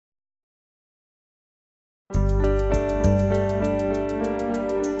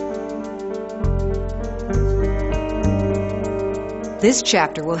This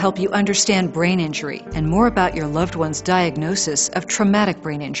chapter will help you understand brain injury and more about your loved one's diagnosis of traumatic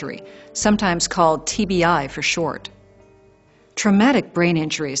brain injury, sometimes called TBI for short. Traumatic brain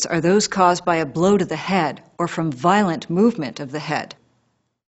injuries are those caused by a blow to the head or from violent movement of the head.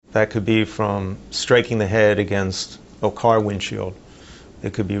 That could be from striking the head against a car windshield.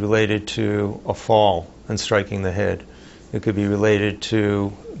 It could be related to a fall and striking the head. It could be related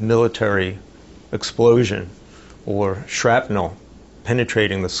to military explosion or shrapnel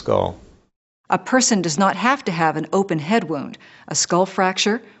penetrating the skull. A person does not have to have an open head wound, a skull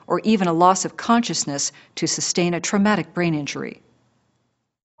fracture, or even a loss of consciousness to sustain a traumatic brain injury.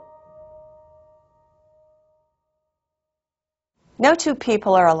 No two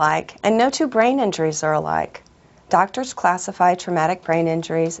people are alike, and no two brain injuries are alike. Doctors classify traumatic brain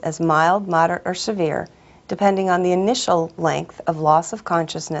injuries as mild, moderate, or severe, depending on the initial length of loss of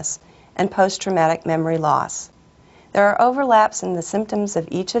consciousness and post-traumatic memory loss. There are overlaps in the symptoms of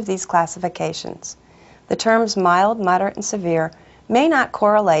each of these classifications. The terms mild, moderate, and severe may not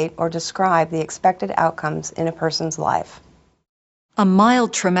correlate or describe the expected outcomes in a person's life. A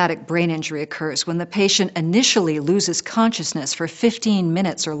mild traumatic brain injury occurs when the patient initially loses consciousness for 15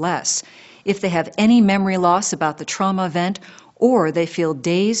 minutes or less, if they have any memory loss about the trauma event, or they feel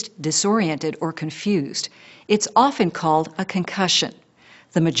dazed, disoriented, or confused. It's often called a concussion.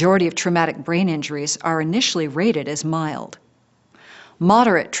 The majority of traumatic brain injuries are initially rated as mild.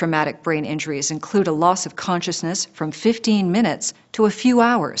 Moderate traumatic brain injuries include a loss of consciousness from 15 minutes to a few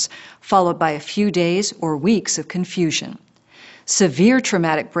hours, followed by a few days or weeks of confusion. Severe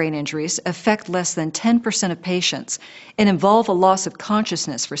traumatic brain injuries affect less than 10% of patients and involve a loss of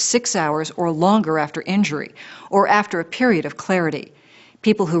consciousness for 6 hours or longer after injury, or after a period of clarity.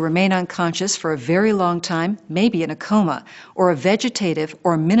 People who remain unconscious for a very long time may be in a coma or a vegetative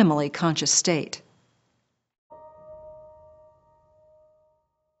or minimally conscious state.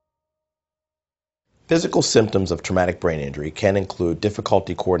 Physical symptoms of traumatic brain injury can include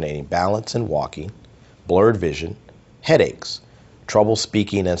difficulty coordinating balance and walking, blurred vision, headaches, trouble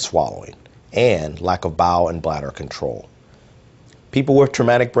speaking and swallowing, and lack of bowel and bladder control. People with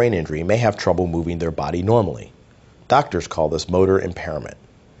traumatic brain injury may have trouble moving their body normally. Doctors call this motor impairment.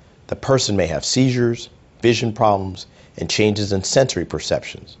 The person may have seizures, vision problems, and changes in sensory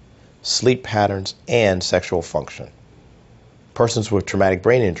perceptions, sleep patterns, and sexual function. Persons with traumatic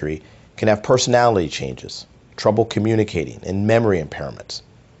brain injury can have personality changes, trouble communicating, and memory impairments.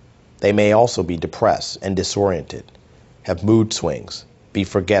 They may also be depressed and disoriented, have mood swings, be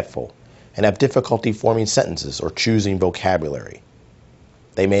forgetful, and have difficulty forming sentences or choosing vocabulary.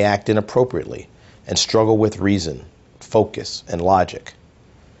 They may act inappropriately and struggle with reason, focus, and logic.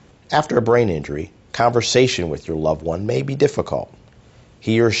 After a brain injury, conversation with your loved one may be difficult.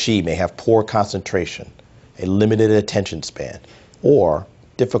 He or she may have poor concentration, a limited attention span, or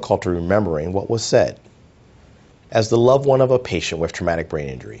difficulty remembering what was said. As the loved one of a patient with traumatic brain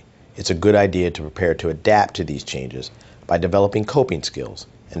injury, it's a good idea to prepare to adapt to these changes by developing coping skills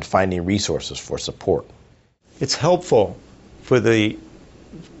and finding resources for support. It's helpful for the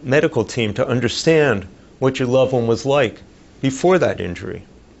medical team to understand what your loved one was like before that injury,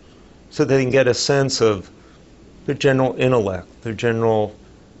 so they can get a sense of their general intellect, their general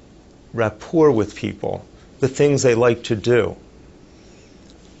rapport with people, the things they like to do.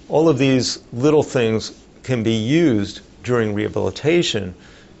 All of these little things can be used during rehabilitation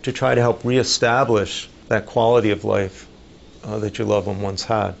to try to help reestablish that quality of life that your loved one once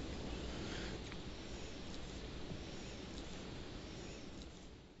had.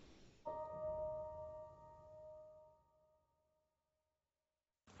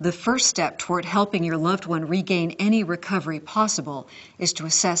 The first step toward helping your loved one regain any recovery possible is to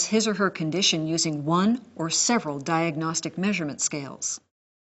assess his or her condition using one or several diagnostic measurement scales.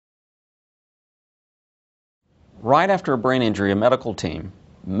 Right after a brain injury, a medical team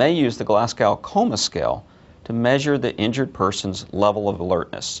may use the Glasgow Coma scale to measure the injured person's level of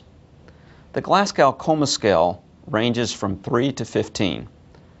alertness. The Glasgow Coma scale ranges from 3 to 15.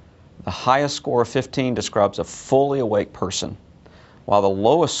 The highest score of 15 describes a fully awake person, while the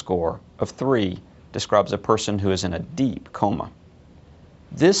lowest score of 3 describes a person who is in a deep coma.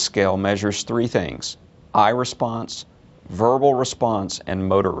 This scale measures 3 things: eye response, verbal response, and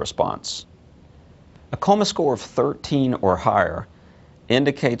motor response. A coma score of 13 or higher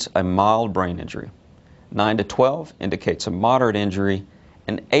indicates a mild brain injury. 9 to 12 indicates a moderate injury,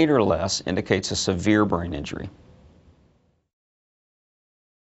 and 8 or less indicates a severe brain injury.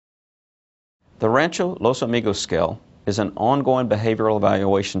 The Rancho Los Amigos scale is an ongoing behavioral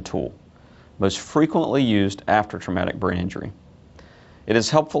evaluation tool, most frequently used after traumatic brain injury. It is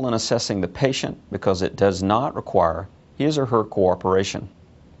helpful in assessing the patient because it does not require his or her cooperation.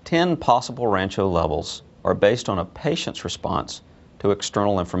 10 possible Rancho levels are based on a patient's response to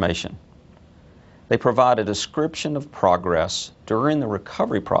external information. They provide a description of progress during the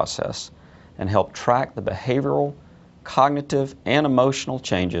recovery process and help track the behavioral, cognitive, and emotional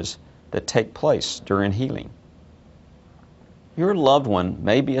changes that take place during healing. Your loved one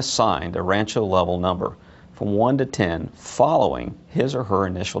may be assigned a Rancho level number from 1 to 10 following his or her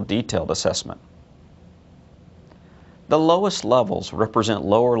initial detailed assessment. The lowest levels represent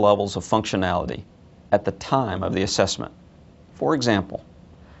lower levels of functionality at the time of the assessment. For example,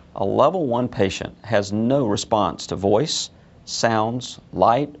 a level 1 patient has no response to voice, sounds,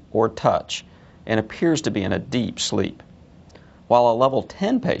 light, or touch and appears to be in a deep sleep, while a level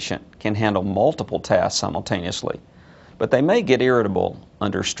 10 patient can handle multiple tasks simultaneously, but they may get irritable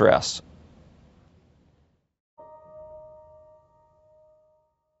under stress.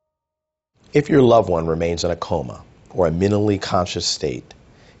 If your loved one remains in a coma or a mentally conscious state,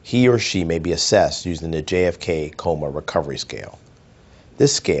 he or she may be assessed using the JFK Coma Recovery Scale.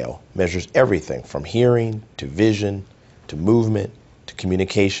 This scale measures everything from hearing to vision to movement to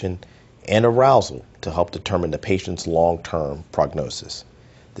communication and arousal to help determine the patient's long-term prognosis.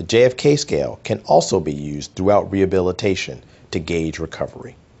 The JFK scale can also be used throughout rehabilitation to gauge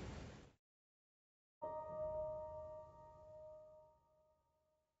recovery.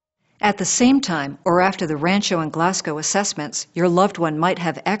 At the same time, or after the Rancho and Glasgow assessments, your loved one might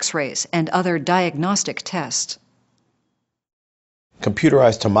have X-rays and other diagnostic tests.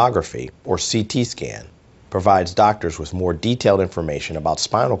 Computerized tomography, or CT scan, provides doctors with more detailed information about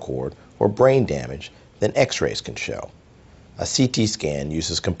spinal cord or brain damage than X-rays can show. A CT scan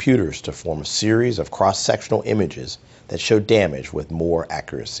uses computers to form a series of cross-sectional images that show damage with more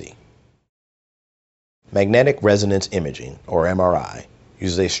accuracy. Magnetic resonance imaging, or MRI,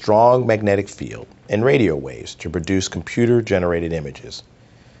 uses a strong magnetic field and radio waves to produce computer-generated images.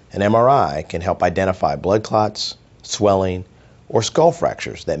 An MRI can help identify blood clots, swelling, or skull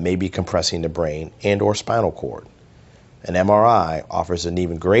fractures that may be compressing the brain and/or spinal cord. An MRI offers an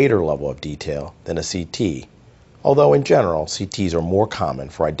even greater level of detail than a CT, although in general, CTs are more common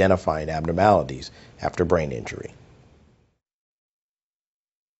for identifying abnormalities after brain injury.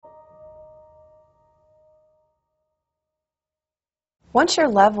 Once your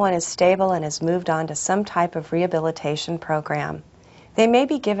loved one is stable and has moved on to some type of rehabilitation program, they may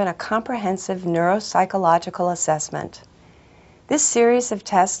be given a comprehensive neuropsychological assessment. This series of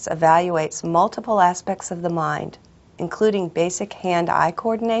tests evaluates multiple aspects of the mind, including basic hand-eye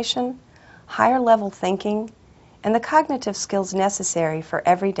coordination, higher-level thinking, and the cognitive skills necessary for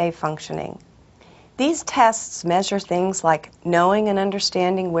everyday functioning. These tests measure things like knowing and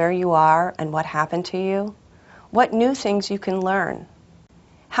understanding where you are and what happened to you, what new things you can learn,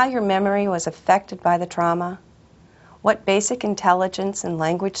 how your memory was affected by the trauma, what basic intelligence and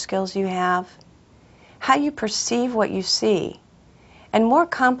language skills you have, how you perceive what you see, and more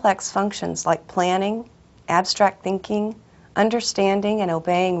complex functions like planning, abstract thinking, understanding and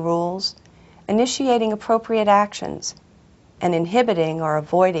obeying rules, initiating appropriate actions, and inhibiting or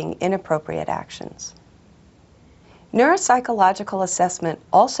avoiding inappropriate actions. Neuropsychological assessment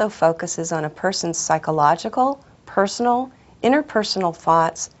also focuses on a person's psychological, personal, interpersonal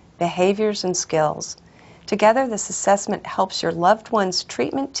thoughts, behaviors, and skills. Together, this assessment helps your loved one's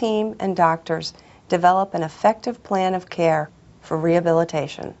treatment team and doctors develop an effective plan of care for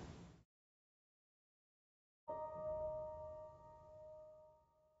rehabilitation.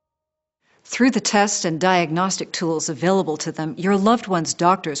 Through the tests and diagnostic tools available to them, your loved one's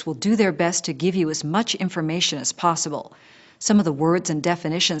doctors will do their best to give you as much information as possible. Some of the words and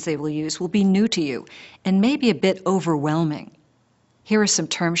definitions they will use will be new to you and may be a bit overwhelming. Here are some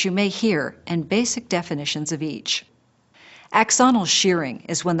terms you may hear and basic definitions of each. Axonal shearing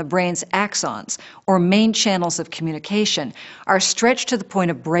is when the brain's axons, or main channels of communication, are stretched to the point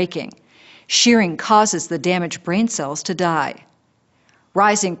of breaking. Shearing causes the damaged brain cells to die.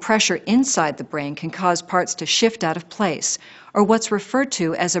 Rising pressure inside the brain can cause parts to shift out of place, or what's referred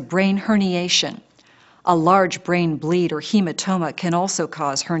to as a brain herniation. A large brain bleed or hematoma can also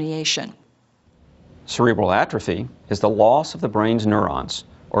cause herniation. Cerebral atrophy is the loss of the brain's neurons,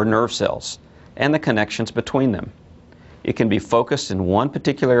 or nerve cells, and the connections between them. It can be focused in one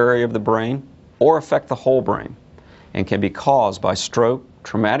particular area of the brain or affect the whole brain, and can be caused by stroke,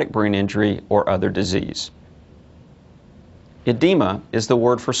 traumatic brain injury, or other disease. Edema is the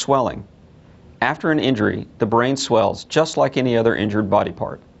word for swelling. After an injury, the brain swells just like any other injured body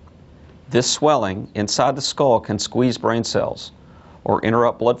part. This swelling inside the skull can squeeze brain cells or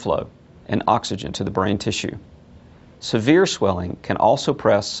interrupt blood flow and oxygen to the brain tissue. Severe swelling can also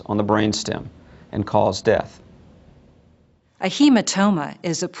press on the brainstem and cause death. A hematoma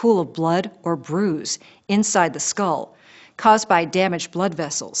is a pool of blood or bruise inside the skull caused by damaged blood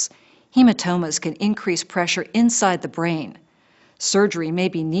vessels. Hematomas can increase pressure inside the brain. Surgery may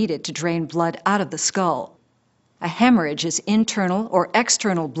be needed to drain blood out of the skull. A hemorrhage is internal or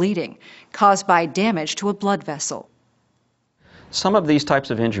external bleeding caused by damage to a blood vessel. Some of these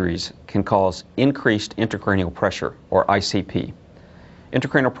types of injuries can cause increased intracranial pressure, or ICP.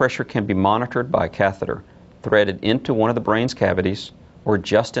 Intracranial pressure can be monitored by a catheter threaded into one of the brain's cavities or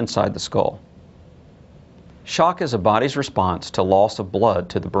just inside the skull. Shock is a body's response to loss of blood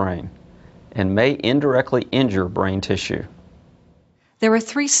to the brain and may indirectly injure brain tissue. There are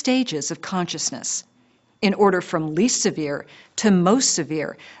 3 stages of consciousness. In order from least severe to most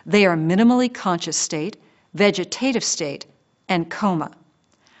severe, they are minimally conscious state, vegetative state, and coma.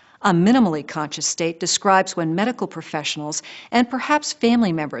 A minimally conscious state describes when medical professionals and perhaps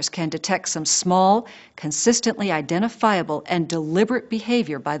family members can detect some small, consistently identifiable, and deliberate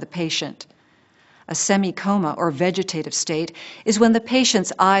behavior by the patient. A semi-coma or vegetative state is when the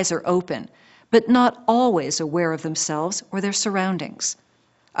patient's eyes are open, but not always aware of themselves or their surroundings.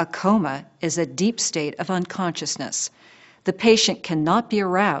 A coma is a deep state of unconsciousness. The patient cannot be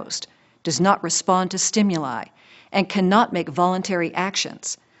aroused, does not respond to stimuli, and cannot make voluntary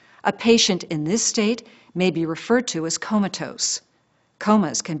actions. A patient in this state may be referred to as comatose.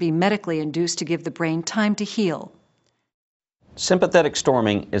 Comas can be medically induced to give the brain time to heal. Sympathetic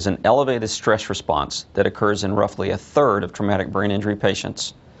storming is an elevated stress response that occurs in roughly a third of traumatic brain injury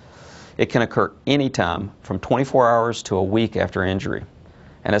patients. It can occur anytime from 24 hours to a week after injury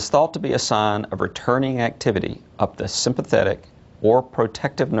and is thought to be a sign of returning activity up the sympathetic or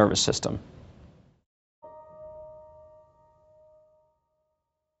protective nervous system.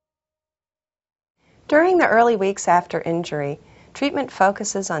 During the early weeks after injury, treatment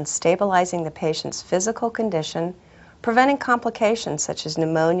focuses on stabilizing the patient's physical condition, preventing complications such as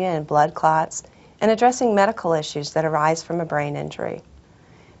pneumonia and blood clots, and addressing medical issues that arise from a brain injury.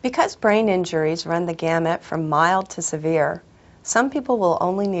 Because brain injuries run the gamut from mild to severe, some people will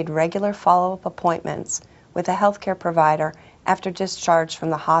only need regular follow-up appointments with a healthcare provider after discharge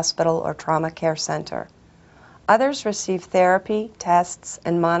from the hospital or trauma care center. Others receive therapy, tests,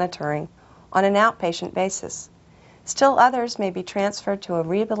 and monitoring on an outpatient basis. Still others may be transferred to a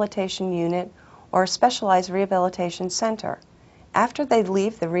rehabilitation unit or a specialized rehabilitation center. After they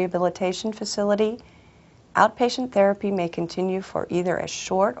leave the rehabilitation facility, outpatient therapy may continue for either a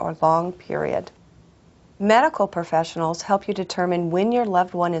short or long period. Medical professionals help you determine when your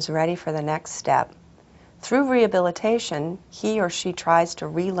loved one is ready for the next step. Through rehabilitation, he or she tries to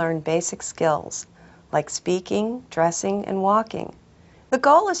relearn basic skills like speaking, dressing, and walking. The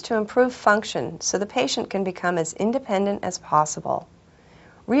goal is to improve function so the patient can become as independent as possible.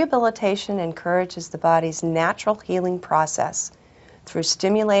 Rehabilitation encourages the body's natural healing process through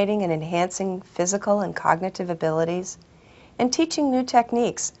stimulating and enhancing physical and cognitive abilities and teaching new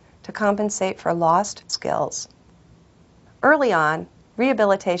techniques to compensate for lost skills. Early on,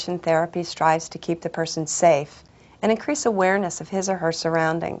 rehabilitation therapy strives to keep the person safe and increase awareness of his or her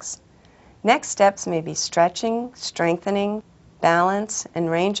surroundings. Next steps may be stretching, strengthening, balance, and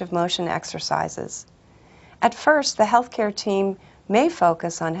range of motion exercises. At first, the healthcare team may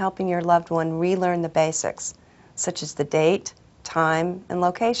focus on helping your loved one relearn the basics, such as the date, time, and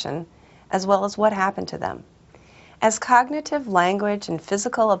location, as well as what happened to them. As cognitive, language, and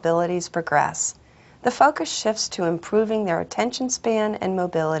physical abilities progress, the focus shifts to improving their attention span and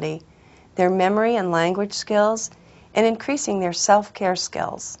mobility, their memory and language skills, and increasing their self-care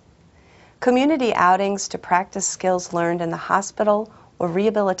skills. Community outings to practice skills learned in the hospital or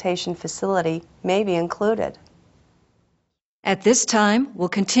rehabilitation facility may be included. At this time, we'll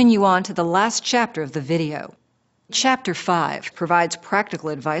continue on to the last chapter of the video. Chapter 5 provides practical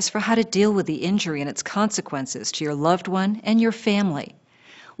advice for how to deal with the injury and its consequences to your loved one and your family.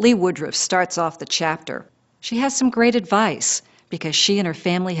 Lee Woodruff starts off the chapter. She has some great advice because she and her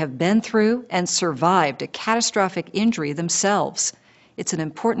family have been through and survived a catastrophic injury themselves. It's an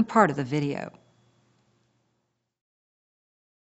important part of the video.